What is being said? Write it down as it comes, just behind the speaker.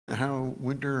how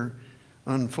winter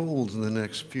unfolds in the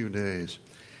next few days.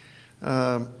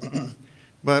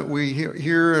 But we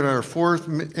here at our fourth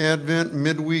Advent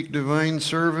Midweek Divine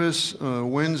Service,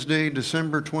 Wednesday,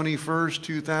 December 21st,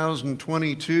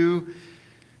 2022,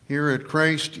 here at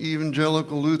Christ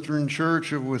Evangelical Lutheran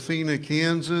Church of Wathena,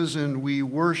 Kansas, and we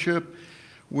worship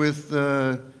with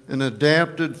an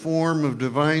adapted form of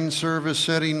Divine Service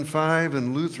Setting 5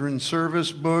 and Lutheran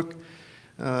Service Book,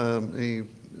 a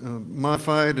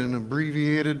modified and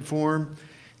abbreviated form.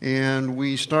 And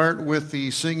we start with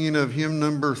the singing of hymn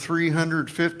number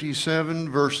 357,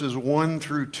 verses 1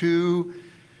 through 2,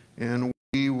 and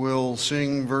we will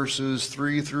sing verses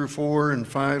 3 through 4 and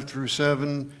 5 through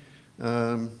 7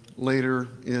 later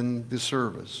in the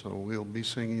service. So we'll be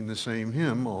singing the same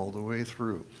hymn all the way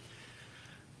through.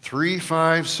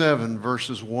 357,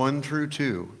 verses 1 through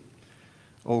 2.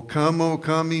 O come,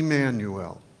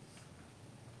 Emmanuel.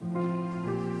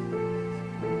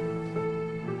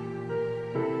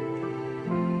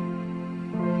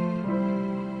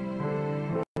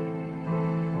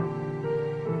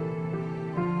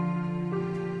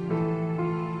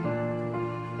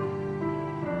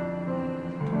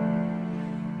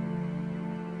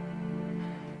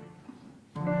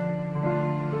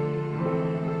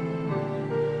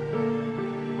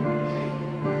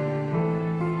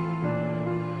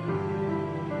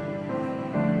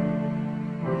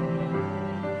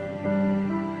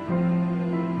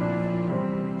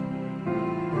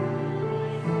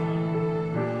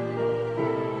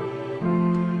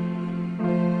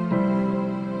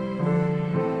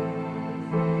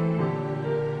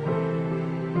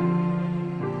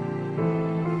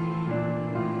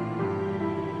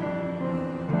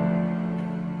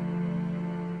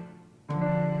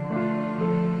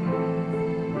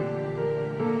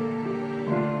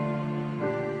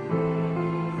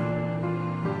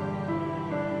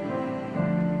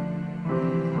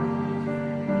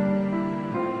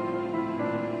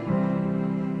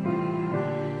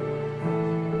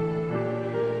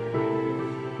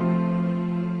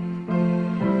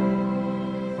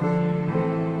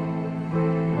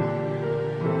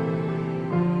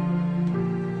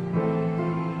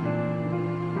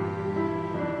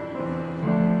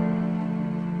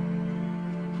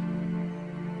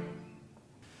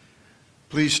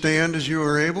 Please stand as you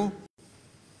are able.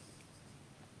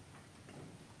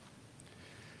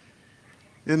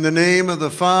 In the name of the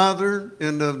Father,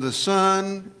 and of the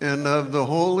Son, and of the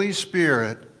Holy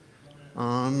Spirit.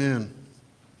 Amen.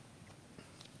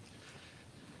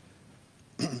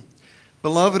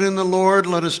 Beloved in the Lord,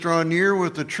 let us draw near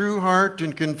with a true heart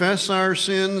and confess our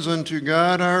sins unto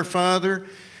God our Father,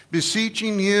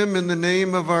 beseeching him in the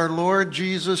name of our Lord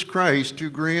Jesus Christ to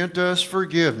grant us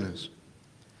forgiveness.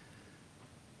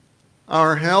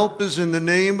 Our help is in the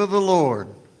name of the Lord,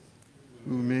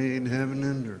 who made heaven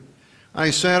and earth.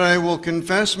 I said, I will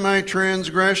confess my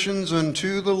transgressions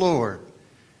unto the Lord,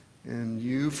 and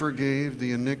you forgave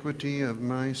the iniquity of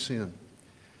my sin.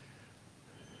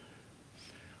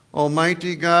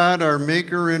 Almighty God, our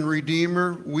Maker and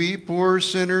Redeemer, we poor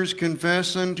sinners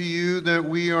confess unto you that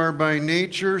we are by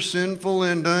nature sinful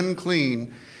and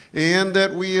unclean, and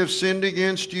that we have sinned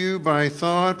against you by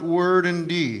thought, word, and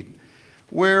deed.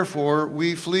 Wherefore,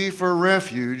 we flee for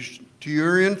refuge to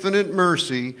your infinite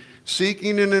mercy,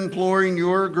 seeking and imploring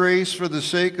your grace for the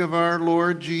sake of our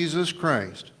Lord Jesus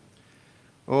Christ.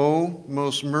 O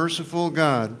most merciful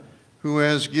God, who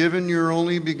has given your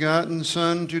only begotten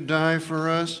Son to die for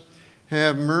us,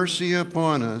 have mercy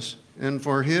upon us, and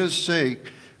for his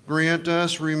sake grant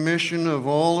us remission of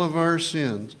all of our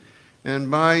sins,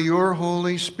 and by your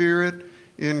Holy Spirit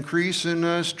increase in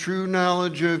us true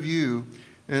knowledge of you,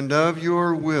 and of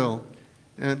your will,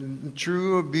 and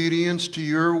true obedience to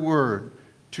your word,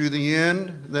 to the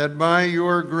end that by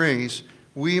your grace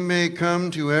we may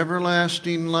come to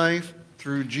everlasting life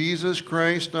through Jesus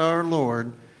Christ our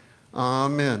Lord.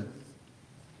 Amen.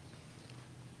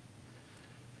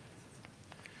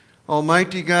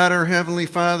 Almighty God, our Heavenly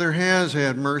Father, has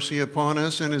had mercy upon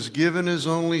us and has given his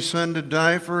only Son to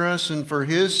die for us, and for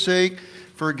his sake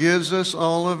forgives us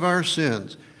all of our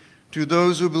sins. To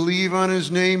those who believe on his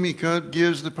name, he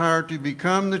gives the power to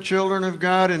become the children of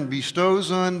God and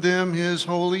bestows on them his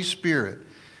Holy Spirit.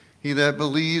 He that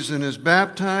believes and is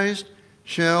baptized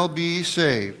shall be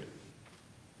saved.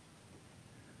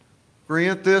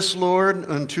 Grant this, Lord,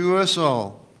 unto us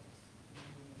all.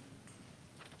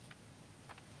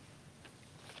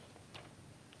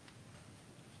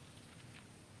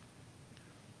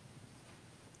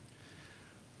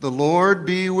 The Lord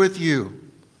be with you.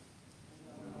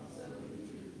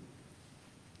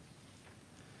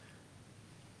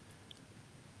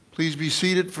 Please be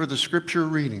seated for the scripture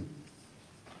reading.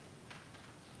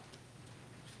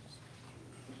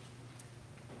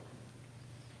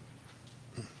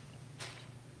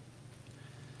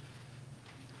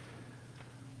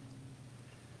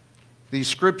 The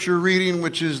scripture reading,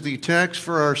 which is the text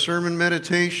for our sermon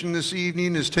meditation this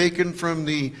evening, is taken from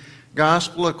the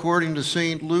Gospel according to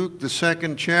St. Luke, the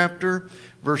 2nd chapter,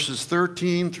 verses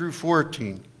 13 through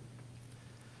 14.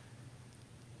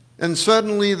 And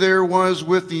suddenly there was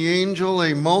with the angel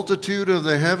a multitude of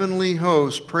the heavenly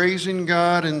host, praising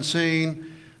God and saying,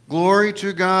 Glory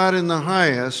to God in the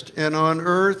highest, and on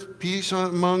earth peace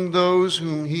among those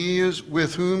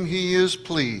with whom he is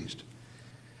pleased.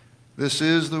 This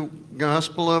is the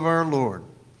gospel of our Lord.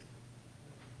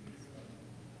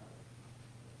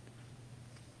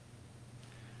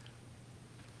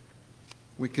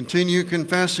 We continue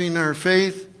confessing our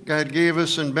faith God gave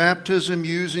us in baptism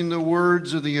using the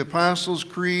words of the Apostles'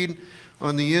 Creed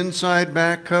on the inside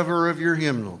back cover of your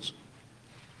hymnals.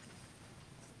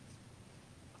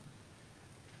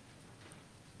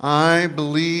 I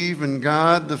believe in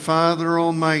God the Father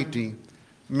Almighty,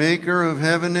 maker of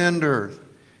heaven and earth,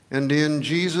 and in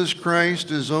Jesus Christ,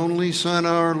 his only Son,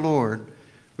 our Lord,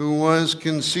 who was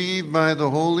conceived by the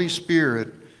Holy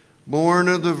Spirit, born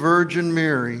of the Virgin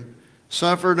Mary,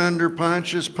 suffered under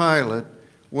Pontius Pilate,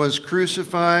 was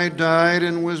crucified, died,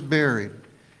 and was buried.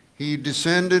 He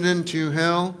descended into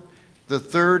hell. The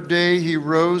third day he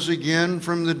rose again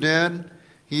from the dead.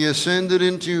 He ascended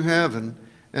into heaven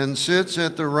and sits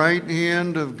at the right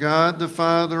hand of God the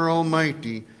Father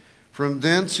Almighty. From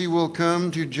thence he will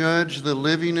come to judge the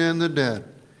living and the dead.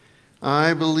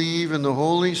 I believe in the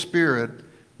Holy Spirit,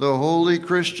 the holy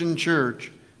Christian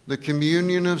church, the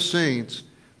communion of saints,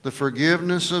 the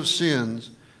forgiveness of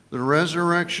sins, the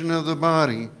resurrection of the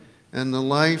body, and the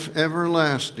life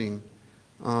everlasting.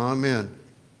 Amen.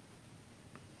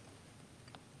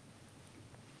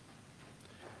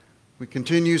 We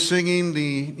continue singing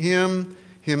the hymn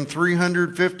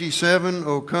 357,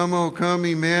 O come,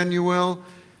 Emmanuel.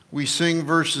 We sing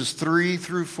verses 3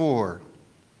 through 4.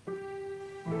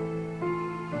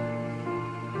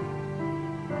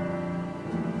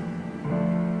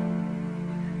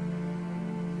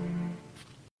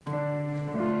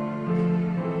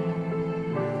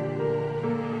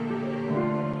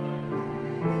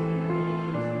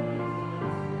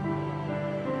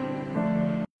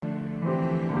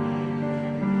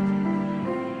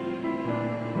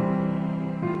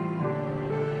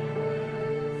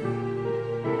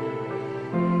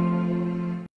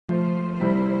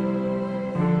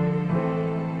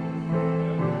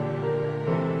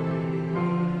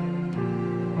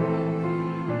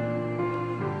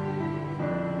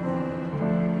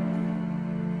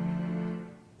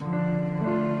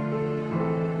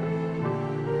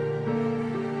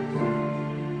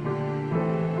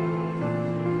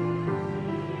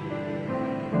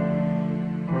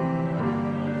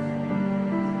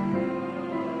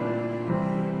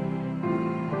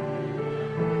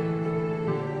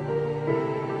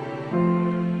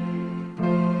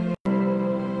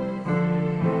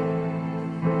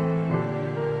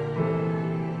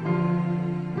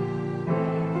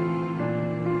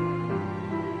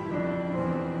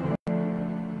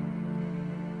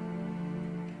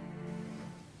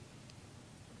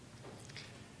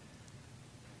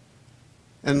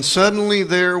 And suddenly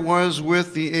there was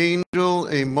with the angel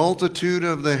a multitude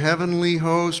of the heavenly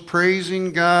host,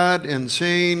 praising God and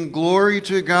saying, Glory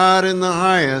to God in the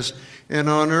highest, and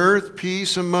on earth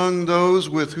peace among those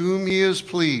with whom he is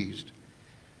pleased.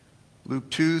 Luke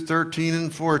 2, 13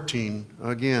 and 14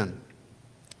 again.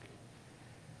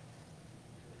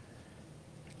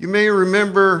 You may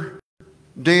remember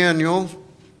Daniel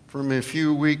from a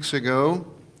few weeks ago,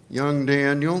 young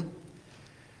Daniel.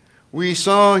 We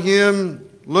saw him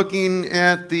looking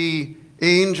at the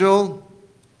angel,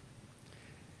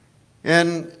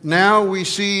 and now we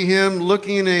see him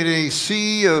looking at a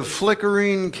sea of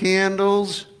flickering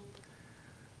candles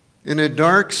in a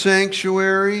dark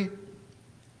sanctuary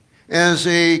as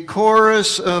a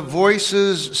chorus of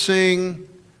voices sing,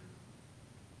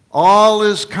 All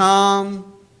is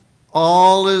calm,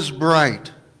 all is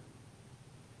bright.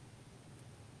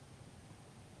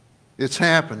 It's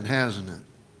happened, hasn't it?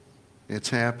 It's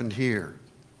happened here.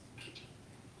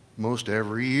 Most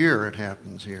every year it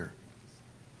happens here.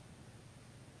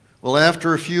 Well,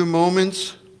 after a few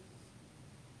moments,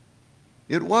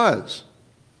 it was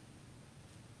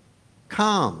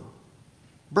calm,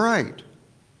 bright.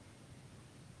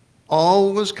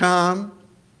 All was calm,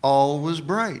 all was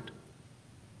bright.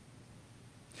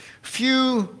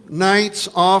 Few nights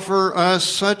offer us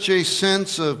such a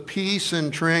sense of peace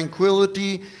and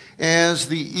tranquility as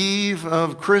the eve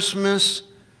of Christmas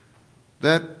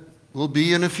that will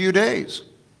be in a few days.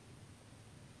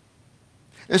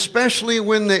 Especially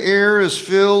when the air is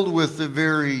filled with the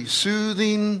very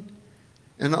soothing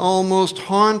and almost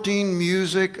haunting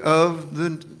music of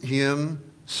the hymn,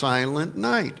 Silent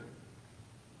Night.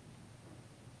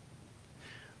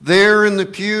 There in the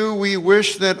pew, we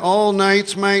wish that all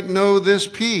nights might know this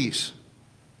peace.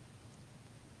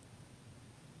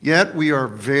 Yet we are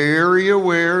very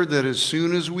aware that as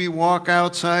soon as we walk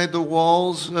outside the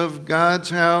walls of God's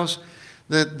house,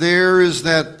 that there is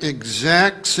that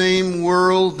exact same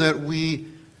world that we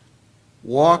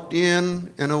walked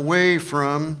in and away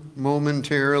from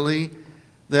momentarily,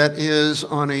 that is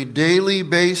on a daily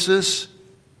basis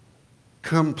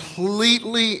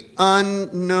completely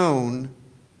unknown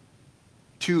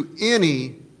to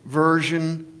any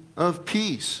version of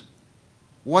peace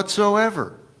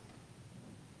whatsoever.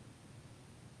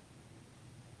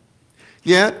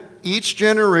 Yet each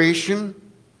generation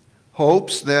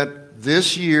hopes that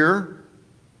this year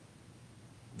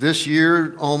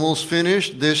almost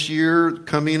finished, this year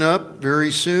coming up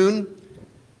very soon,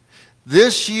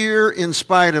 this year, in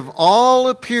spite of all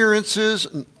appearances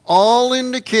and all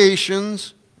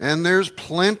indications, and there's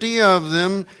plenty of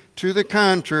them to the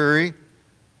contrary,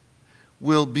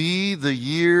 will be the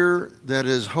year that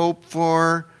is hoped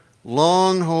for,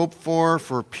 long hoped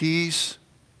for peace.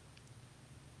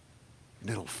 And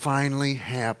it'll finally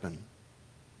happen.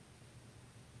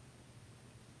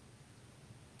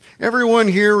 Everyone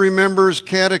here remembers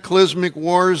cataclysmic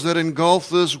wars that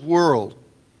engulf this world.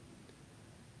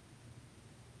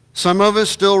 Some of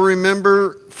us still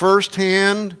remember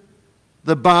firsthand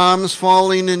the bombs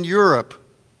falling in Europe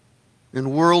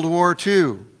in World War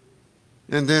II,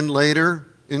 and then later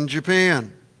in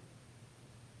Japan.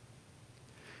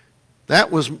 That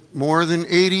was more than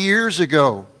 80 years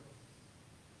ago.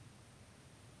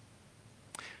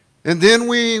 And then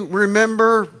we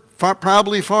remember,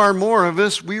 probably far more of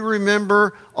us, we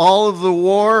remember all of the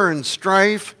war and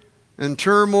strife and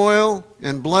turmoil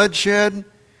and bloodshed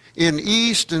in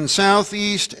East and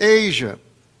Southeast Asia.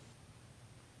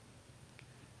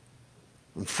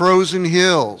 And frozen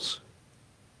hills,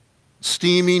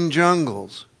 steaming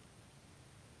jungles.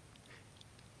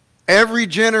 Every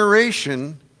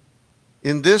generation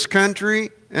in this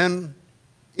country and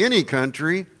any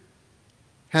country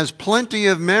has plenty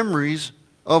of memories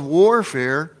of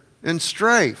warfare and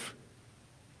strife.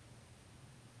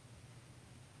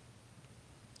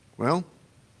 Well,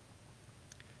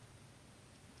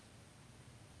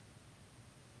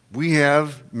 we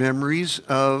have memories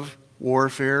of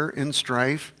warfare and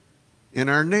strife in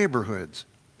our neighborhoods,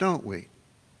 don't we?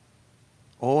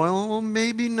 Oh, well,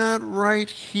 maybe not right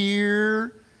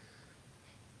here,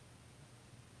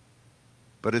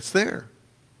 but it's there.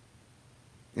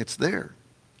 It's there.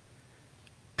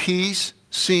 Peace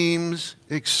seems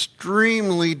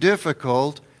extremely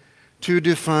difficult to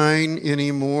define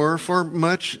anymore for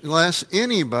much less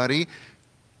anybody.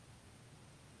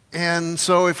 And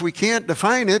so if we can't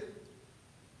define it,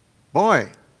 boy,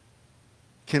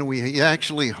 can we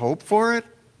actually hope for it?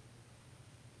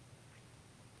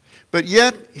 But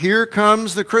yet, here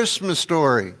comes the Christmas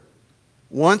story.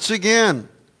 Once again,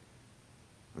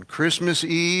 on Christmas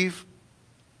Eve,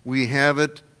 we have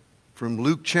it from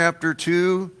Luke chapter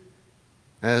 2,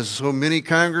 as so many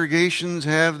congregations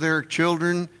have their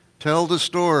children tell the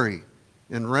story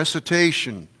in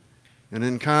recitation and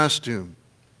in costume.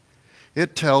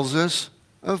 It tells us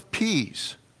of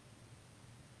peace.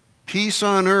 Peace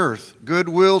on earth,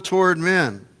 goodwill toward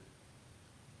men.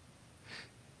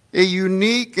 A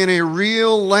unique and a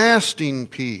real lasting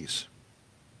peace.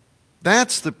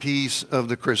 That's the peace of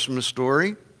the Christmas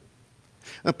story.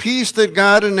 A peace that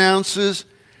God announces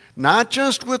not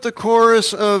just with a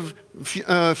chorus of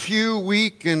a few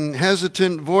weak and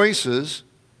hesitant voices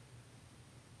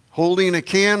holding a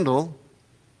candle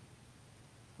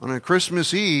on a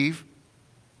Christmas Eve,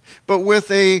 but with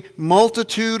a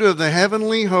multitude of the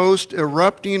heavenly host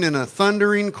erupting in a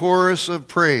thundering chorus of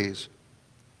praise.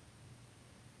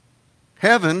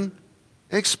 Heaven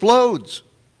explodes.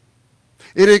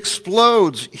 It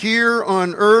explodes here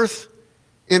on earth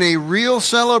in a real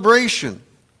celebration.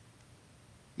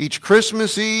 Each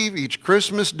Christmas Eve, each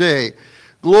Christmas day.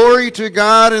 Glory to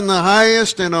God in the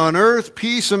highest, and on earth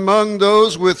peace among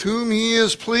those with whom he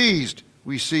is pleased,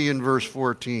 we see in verse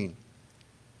 14.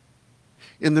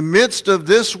 In the midst of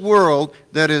this world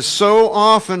that is so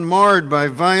often marred by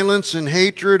violence and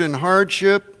hatred and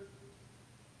hardship,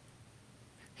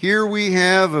 here we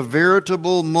have a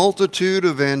veritable multitude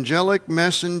of angelic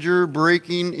messenger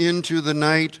breaking into the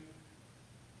night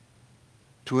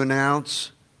to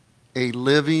announce a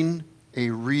living, a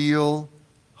real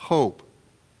hope.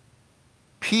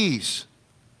 Peace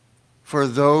for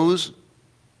those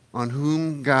on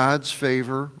whom God's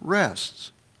favor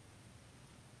rests.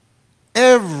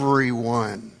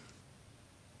 Everyone.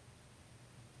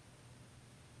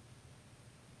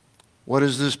 What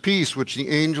is this peace which the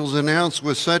angels announce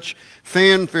with such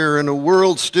fanfare in a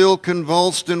world still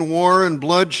convulsed in war and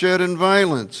bloodshed and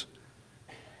violence?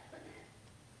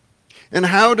 And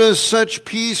how does such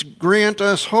peace grant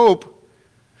us hope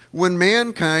when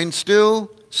mankind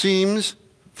still seems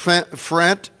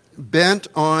bent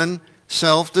on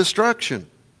self-destruction?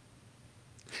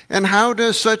 And how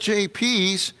does such a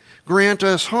peace grant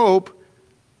us hope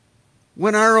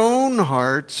when our own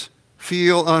hearts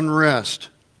feel unrest,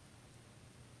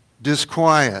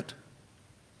 disquiet,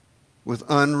 with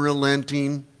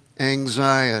unrelenting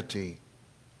anxiety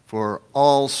for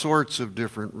all sorts of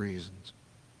different reasons?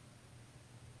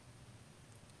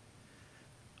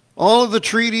 All of the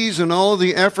treaties and all of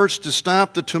the efforts to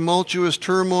stop the tumultuous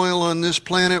turmoil on this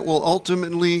planet will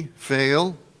ultimately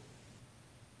fail.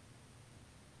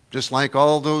 Just like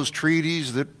all those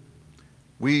treaties that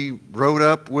we wrote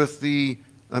up with the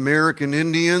American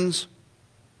Indians.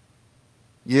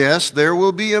 Yes, there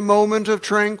will be a moment of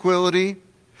tranquility.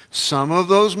 Some of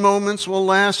those moments will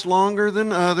last longer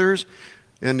than others,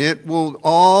 and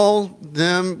all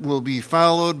them will be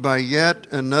followed by yet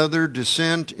another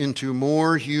descent into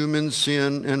more human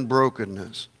sin and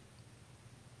brokenness.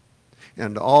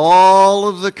 And all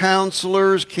of the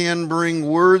counselors can bring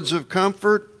words of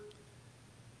comfort,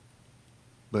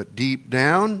 but deep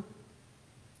down,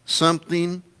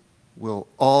 something will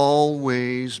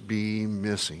always be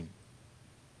missing.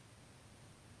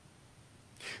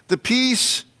 The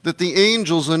peace that the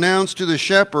angels announced to the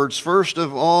shepherds, first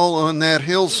of all on that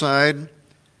hillside,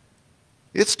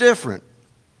 it's different.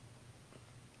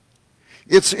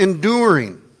 It's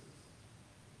enduring.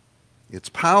 It's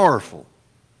powerful.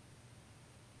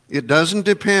 It doesn't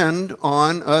depend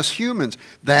on us humans.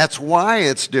 That's why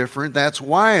it's different. That's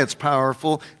why it's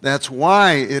powerful. That's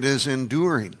why it is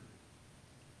enduring.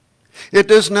 It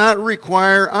does not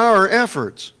require our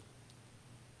efforts.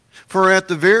 For at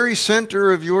the very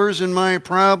center of yours and my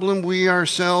problem, we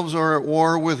ourselves are at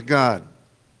war with God.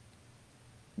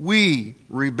 We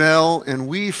rebel and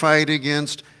we fight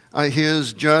against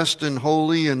His just and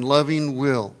holy and loving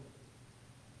will.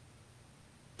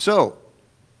 So,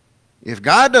 if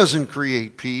God doesn't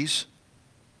create peace,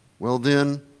 well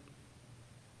then,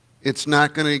 it's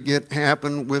not going to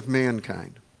happen with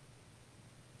mankind.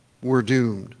 We're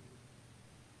doomed.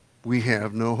 We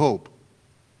have no hope.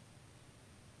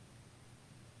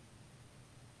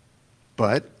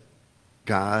 But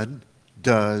God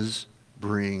does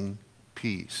bring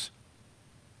peace.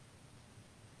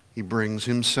 He brings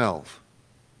Himself.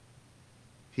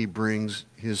 He brings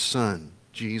His Son,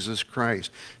 Jesus Christ,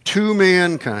 to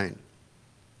mankind.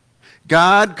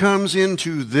 God comes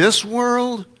into this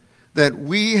world that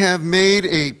we have made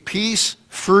a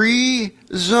peace-free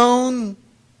zone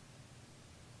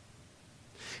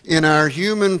in our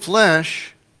human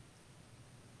flesh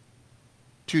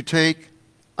to take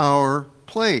our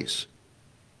place.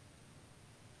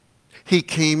 He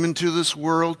came into this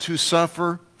world to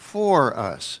suffer for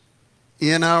us,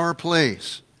 in our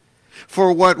place,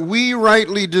 for what we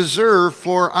rightly deserve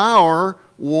for our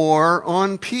war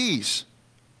on peace.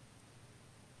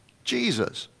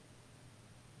 Jesus.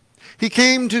 He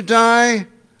came to die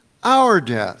our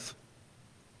death,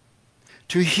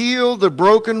 to heal the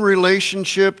broken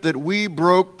relationship that we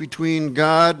broke between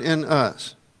God and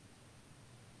us.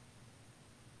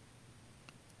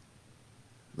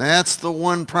 That's the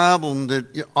one problem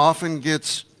that often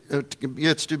gets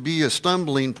to be a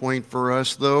stumbling point for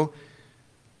us, though.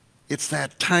 It's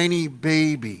that tiny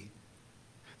baby,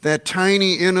 that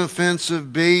tiny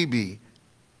inoffensive baby.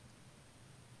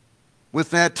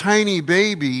 With that tiny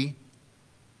baby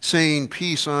saying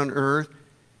peace on earth,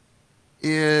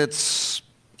 it's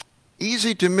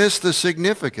easy to miss the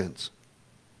significance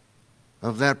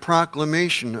of that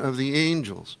proclamation of the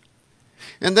angels.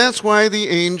 And that's why the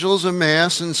angels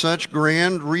amass in such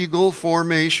grand regal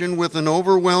formation with an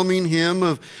overwhelming hymn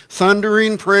of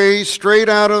thundering praise straight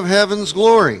out of heaven's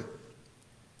glory.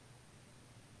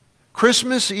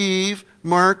 Christmas Eve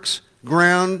marks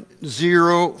ground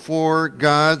zero for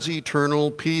God's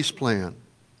eternal peace plan.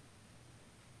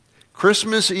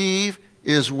 Christmas Eve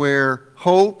is where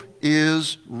hope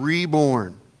is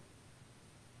reborn.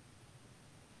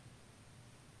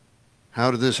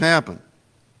 How did this happen?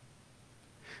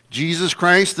 Jesus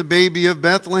Christ, the baby of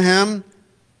Bethlehem,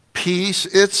 peace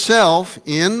itself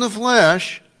in the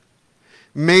flesh,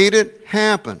 made it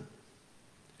happen.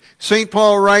 St.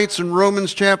 Paul writes in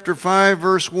Romans chapter 5,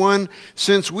 verse 1,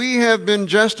 "Since we have been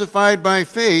justified by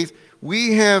faith,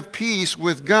 we have peace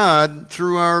with God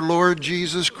through our Lord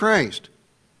Jesus Christ."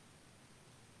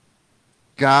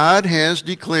 God has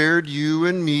declared you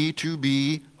and me to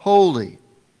be holy,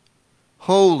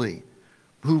 holy,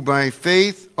 who by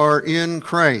faith are in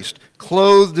Christ,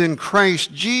 clothed in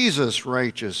Christ Jesus'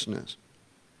 righteousness.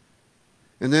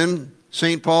 And then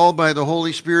St. Paul, by the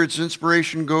Holy Spirit's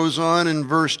inspiration, goes on in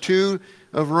verse 2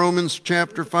 of Romans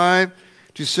chapter 5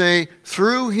 to say,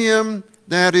 "Through him,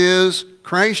 that is,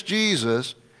 Christ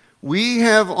Jesus, we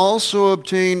have also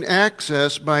obtained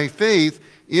access by faith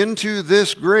into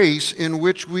this grace in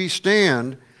which we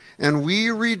stand, and we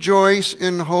rejoice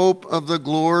in hope of the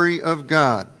glory of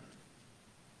God."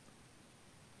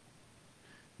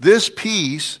 This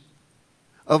peace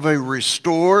of a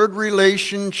restored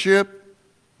relationship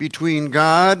between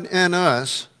God and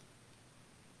us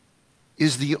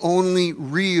is the only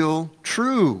real,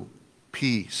 true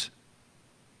peace.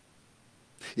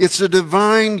 It's a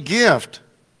divine gift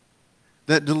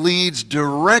that leads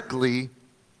directly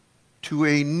to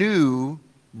a new,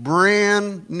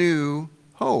 brand new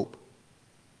hope.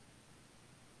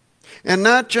 And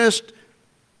not just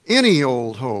any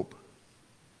old hope,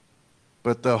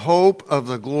 but the hope of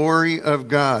the glory of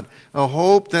God, a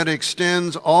hope that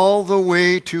extends all the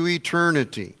way to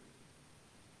eternity.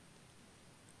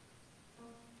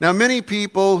 Now, many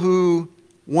people who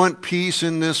want peace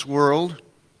in this world,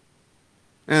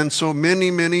 and so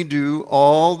many do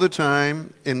all the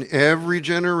time in every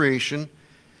generation,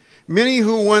 many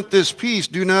who want this peace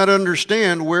do not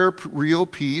understand where real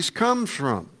peace comes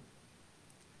from.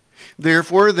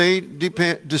 Therefore, they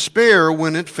despair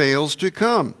when it fails to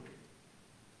come.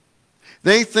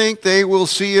 They think they will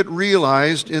see it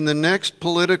realized in the next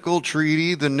political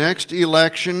treaty, the next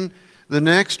election, the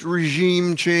next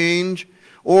regime change,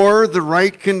 or the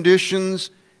right conditions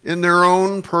in their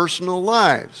own personal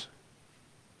lives.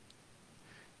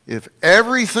 If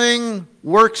everything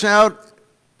works out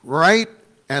right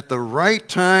at the right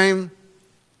time,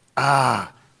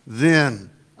 then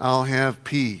I'll have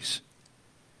peace.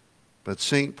 But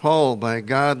St. Paul, by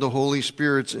God the Holy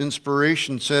Spirit's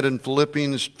inspiration, said in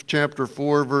Philippians chapter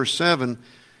 4, verse 7,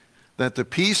 that the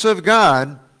peace of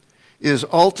God is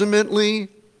ultimately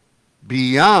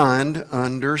beyond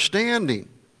understanding.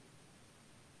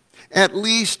 At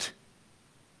least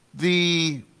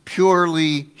the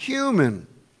purely human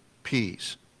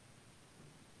peace.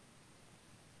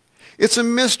 It's a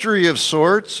mystery of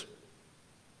sorts,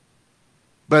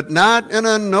 but not an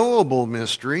unknowable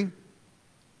mystery.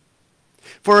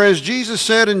 For as Jesus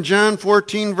said in John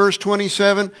 14, verse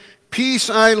 27, "Peace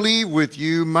I leave with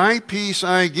you, my peace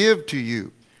I give to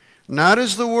you. Not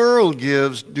as the world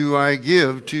gives, do I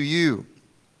give to you."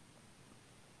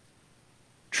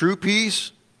 True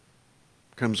peace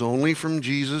comes only from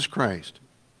Jesus Christ.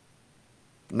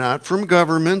 Not from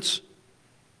governments,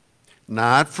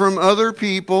 not from other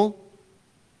people,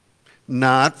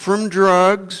 not from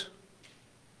drugs,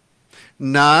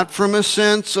 not from a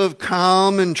sense of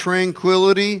calm and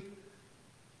tranquility,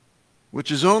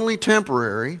 which is only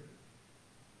temporary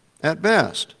at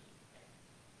best.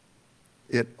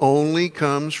 It only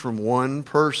comes from one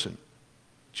person,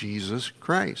 Jesus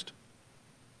Christ.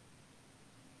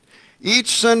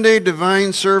 Each Sunday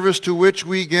divine service to which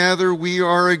we gather, we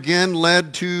are again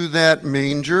led to that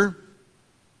manger,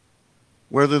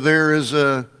 whether there is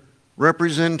a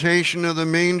representation of the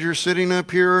manger sitting up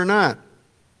here or not.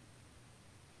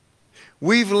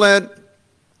 We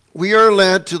are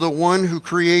led to the one who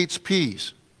creates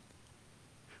peace.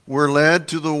 We're led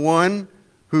to the one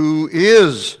who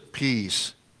is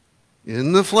peace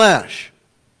in the flesh,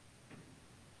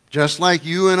 just like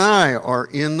you and I are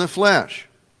in the flesh.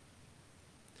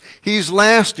 He's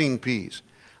lasting peace.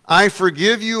 "I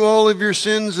forgive you all of your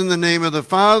sins in the name of the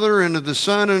Father, and of the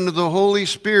Son, and of the Holy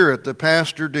Spirit," the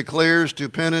pastor declares to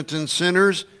penitent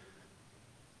sinners.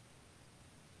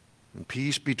 And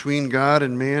peace between God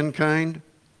and mankind,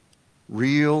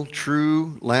 real,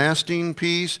 true, lasting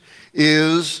peace,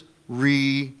 is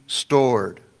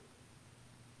restored.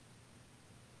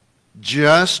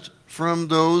 Just from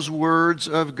those words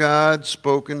of God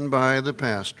spoken by the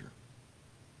pastor.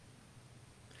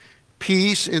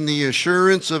 Peace in the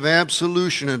assurance of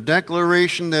absolution, a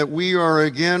declaration that we are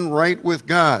again right with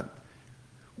God.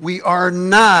 We are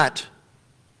not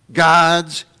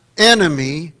God's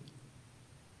enemy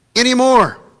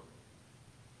anymore.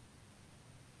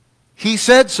 He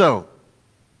said so.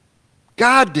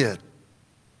 God did.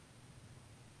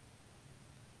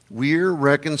 We're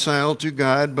reconciled to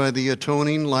God by the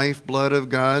atoning lifeblood of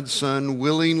God's Son,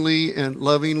 willingly and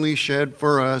lovingly shed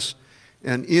for us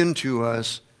and into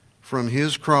us from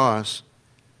his cross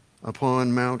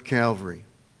upon Mount Calvary.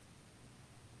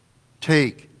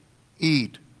 Take,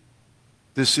 eat.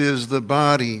 This is the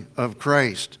body of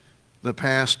Christ. The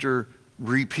pastor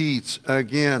repeats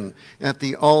again at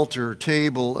the altar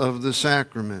table of the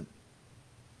sacrament.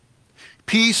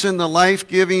 Peace in the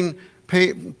life-giving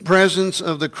presence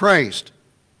of the Christ.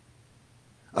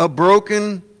 A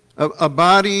body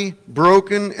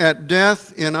broken at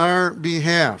death in our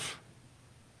behalf.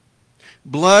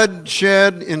 Blood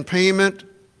shed in payment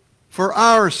for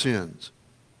our sins.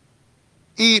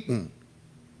 Eaten,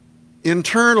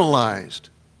 internalized.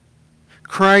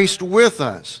 Christ with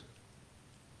us.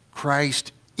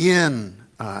 Christ in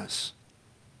us.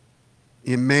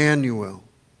 Emmanuel.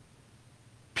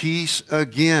 Peace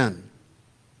again.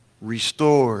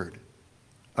 Restored.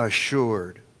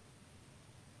 Assured.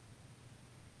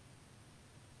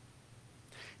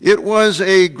 It was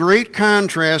a great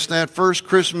contrast that first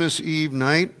Christmas Eve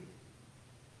night.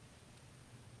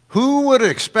 Who would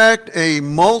expect a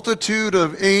multitude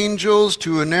of angels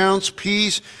to announce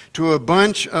peace to a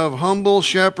bunch of humble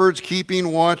shepherds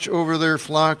keeping watch over their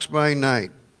flocks by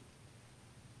night?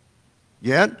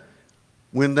 Yet,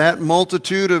 when that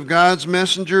multitude of God's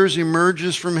messengers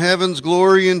emerges from heaven's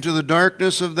glory into the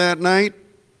darkness of that night,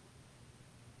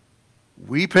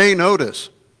 we pay notice.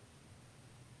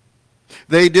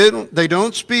 They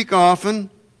don't speak often,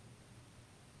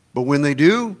 but when they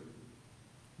do,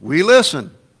 we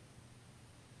listen.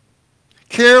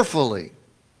 Carefully,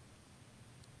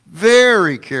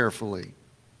 very carefully,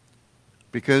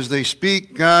 because they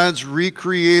speak God's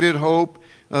recreated hope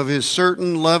of his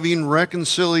certain loving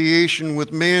reconciliation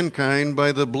with mankind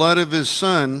by the blood of his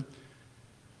Son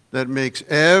that makes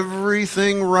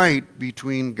everything right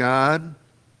between God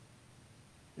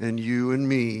and you and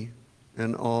me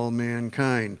and all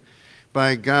mankind.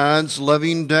 By God's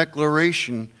loving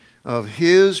declaration of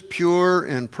his pure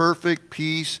and perfect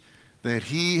peace that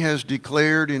he has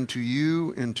declared into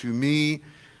you and to me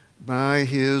by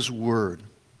his word.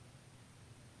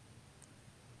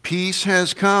 Peace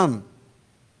has come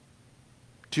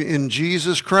in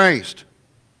Jesus Christ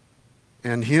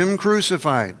and him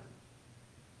crucified.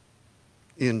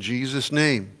 In Jesus'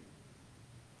 name,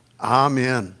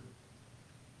 amen.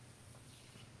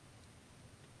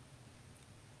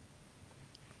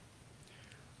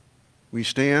 We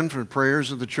stand for the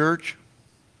prayers of the church.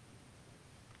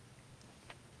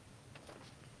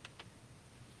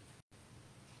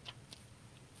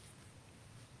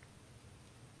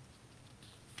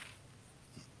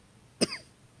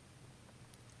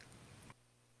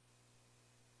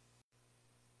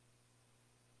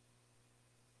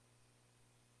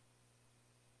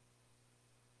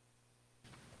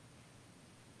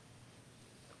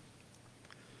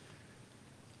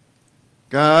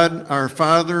 God, our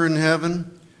Father in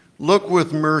heaven, look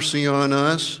with mercy on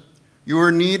us, your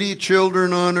needy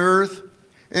children on earth,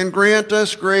 and grant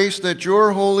us grace that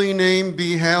your holy name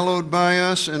be hallowed by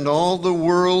us and all the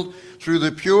world through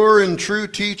the pure and true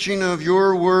teaching of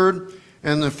your word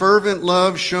and the fervent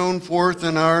love shown forth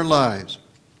in our lives.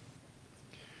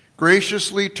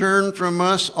 Graciously turn from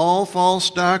us all false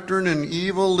doctrine and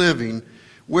evil living,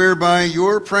 whereby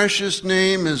your precious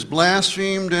name is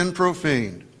blasphemed and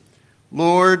profaned.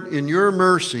 Lord, in your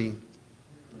mercy,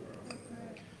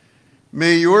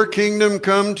 may your kingdom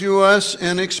come to us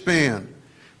and expand.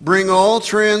 Bring all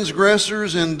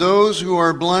transgressors and those who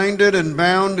are blinded and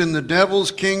bound in the devil's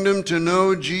kingdom to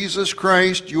know Jesus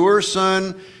Christ, your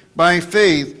Son, by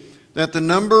faith, that the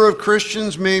number of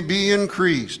Christians may be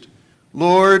increased.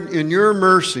 Lord, in your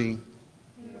mercy,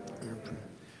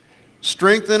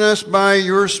 strengthen us by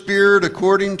your Spirit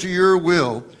according to your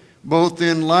will, both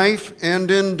in life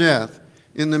and in death,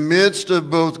 in the midst of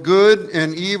both good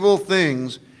and evil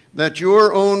things, that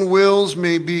your own wills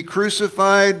may be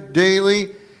crucified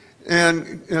daily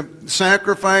and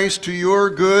sacrificed to your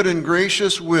good and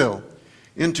gracious will.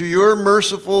 Into your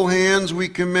merciful hands we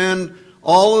commend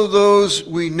all of those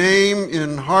we name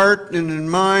in heart and in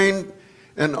mind,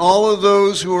 and all of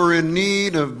those who are in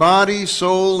need of body,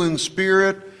 soul, and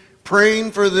spirit,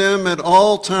 praying for them at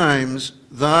all times,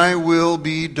 thy will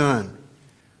be done.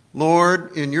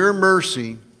 Lord, in your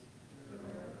mercy,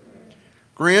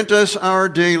 grant us our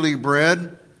daily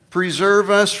bread, preserve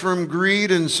us from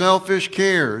greed and selfish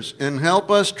cares, and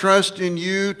help us trust in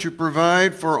you to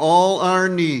provide for all our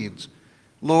needs.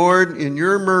 Lord, in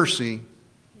your mercy,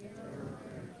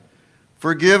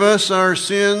 forgive us our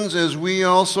sins as we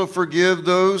also forgive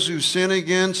those who sin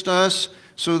against us,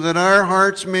 so that our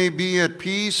hearts may be at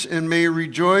peace and may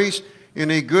rejoice in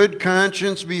a good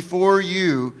conscience before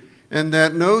you, and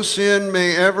that no sin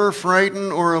may ever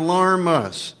frighten or alarm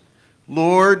us.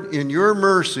 Lord, in your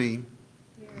mercy,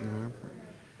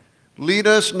 lead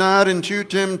us not into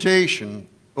temptation,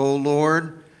 O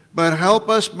Lord, but help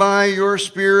us by your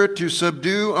Spirit to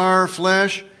subdue our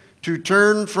flesh, to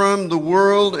turn from the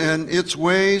world and its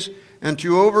ways, and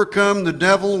to overcome the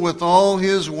devil with all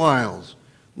his wiles.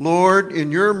 Lord,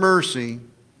 in your mercy.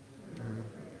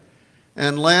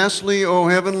 And lastly, O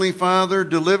Heavenly Father,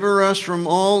 deliver us from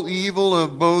all evil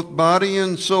of both body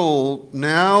and soul,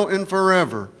 now and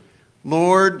forever.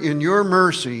 Lord, in your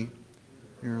mercy.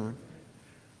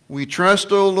 We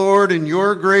trust, O Lord, in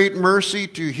your great mercy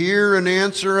to hear and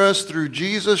answer us through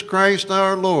Jesus Christ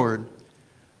our Lord.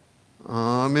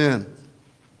 Amen.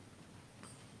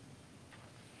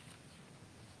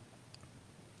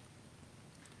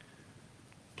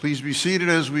 Please be seated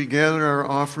as we gather our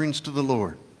offerings to the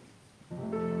Lord.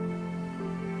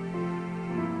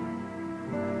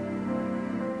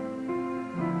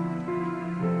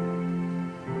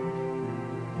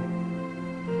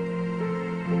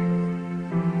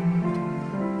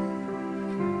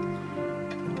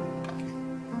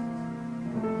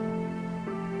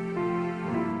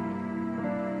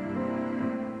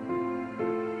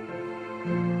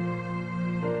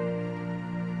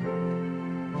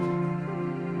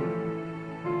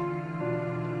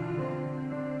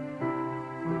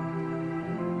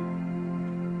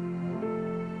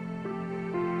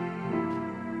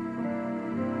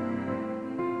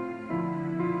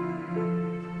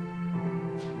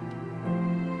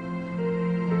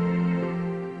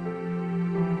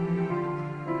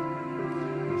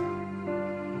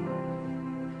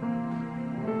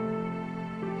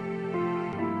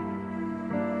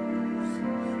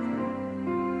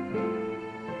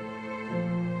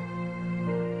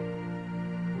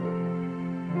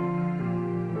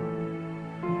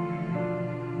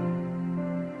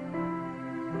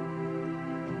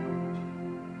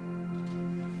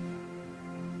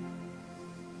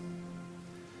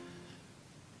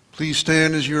 Please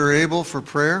stand as you are able for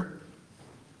prayer.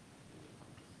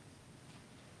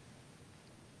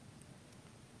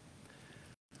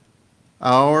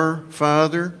 Our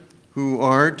Father, who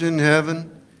art in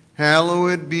heaven,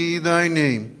 hallowed be thy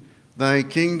name. Thy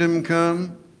kingdom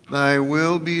come, thy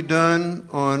will be done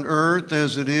on earth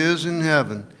as it is in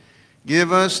heaven.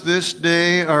 Give us this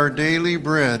day our daily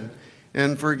bread,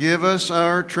 and forgive us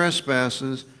our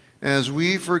trespasses, as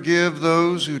we forgive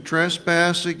those who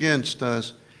trespass against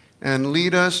us. And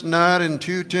lead us not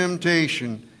into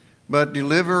temptation, but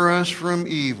deliver us from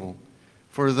evil.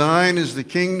 For thine is the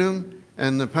kingdom,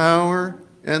 and the power,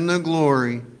 and the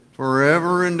glory,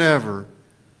 forever and ever.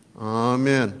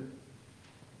 Amen.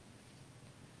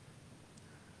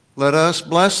 Let us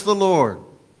bless the Lord.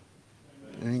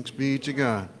 Thanks be to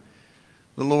God.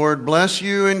 The Lord bless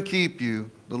you and keep you.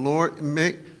 Let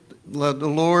the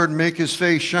Lord make his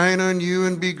face shine on you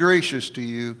and be gracious to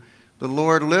you. The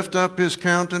Lord lift up his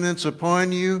countenance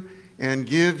upon you and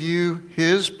give you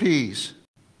his peace.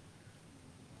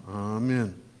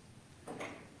 Amen.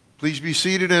 Please be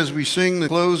seated as we sing the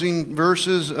closing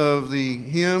verses of the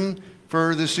hymn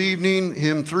for this evening,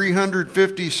 hymn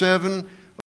 357,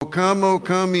 O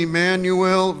come,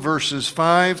 Emmanuel, verses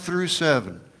 5 through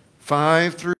 7.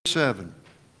 5 through 7.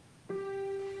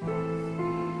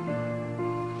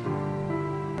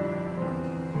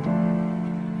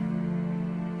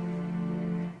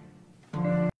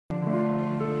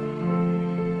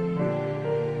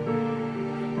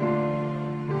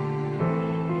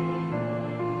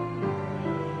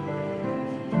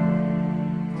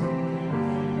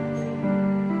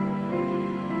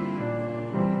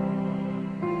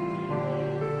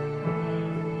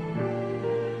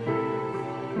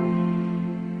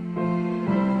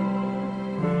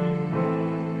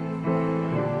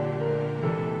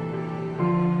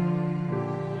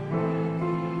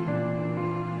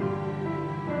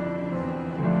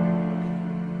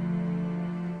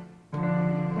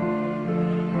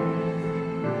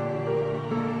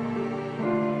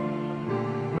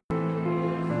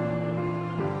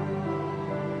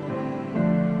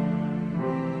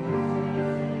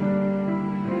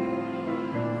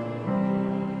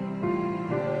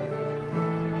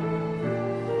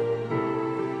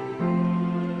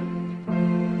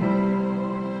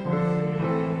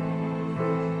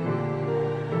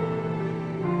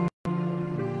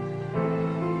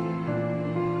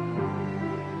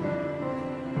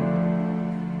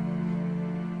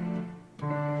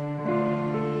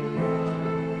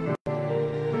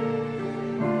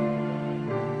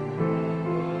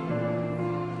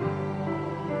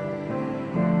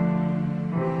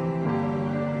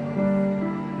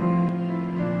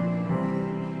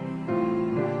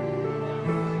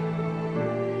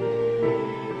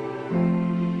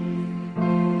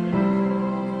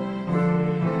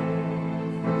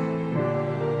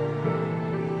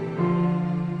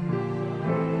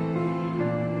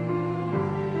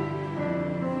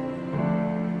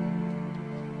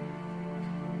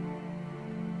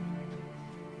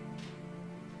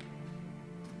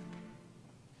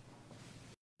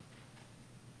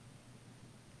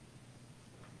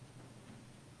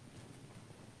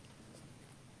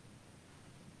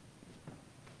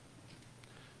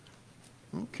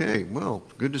 Okay, well,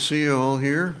 good to see you all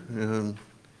here.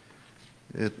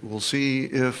 We'll see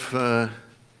if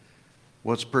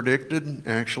what's predicted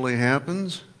actually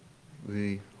happens.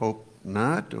 We hope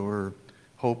not, or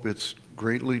hope it's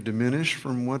greatly diminished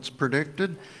from what's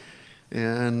predicted.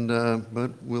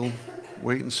 But we'll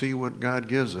wait and see what God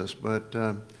gives us. But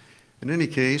in any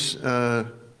case,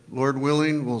 Lord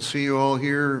willing, we'll see you all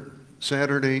here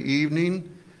Saturday evening,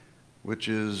 which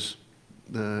is,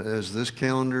 as this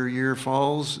calendar year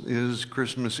falls, is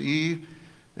Christmas Eve,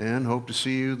 and hope to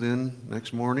see you then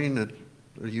next morning at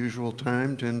the usual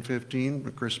time, 10:15,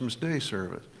 the Christmas Day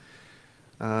service.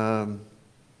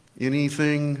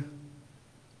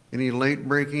 Any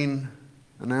late-breaking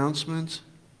announcements?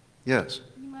 Yes?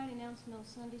 You might announce no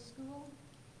Sunday school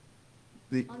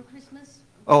on Christmas.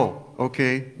 Oh,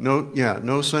 okay.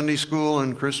 No Sunday school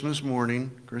on Christmas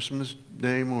morning, Christmas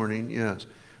Day morning, yes.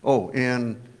 Oh,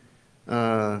 and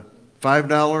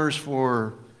 $5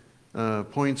 for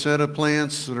poinsettia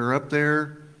plants that are up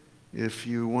there. If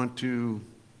you want to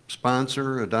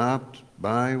sponsor, adopt,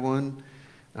 buy one,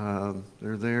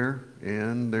 they're there.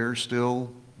 And there's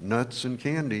still nuts and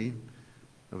candy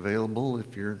available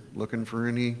if you're looking for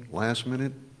any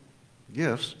last-minute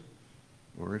gifts,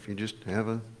 or if you just have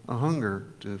a hunger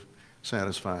to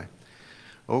satisfy.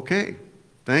 Okay,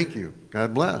 thank you.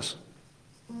 God bless.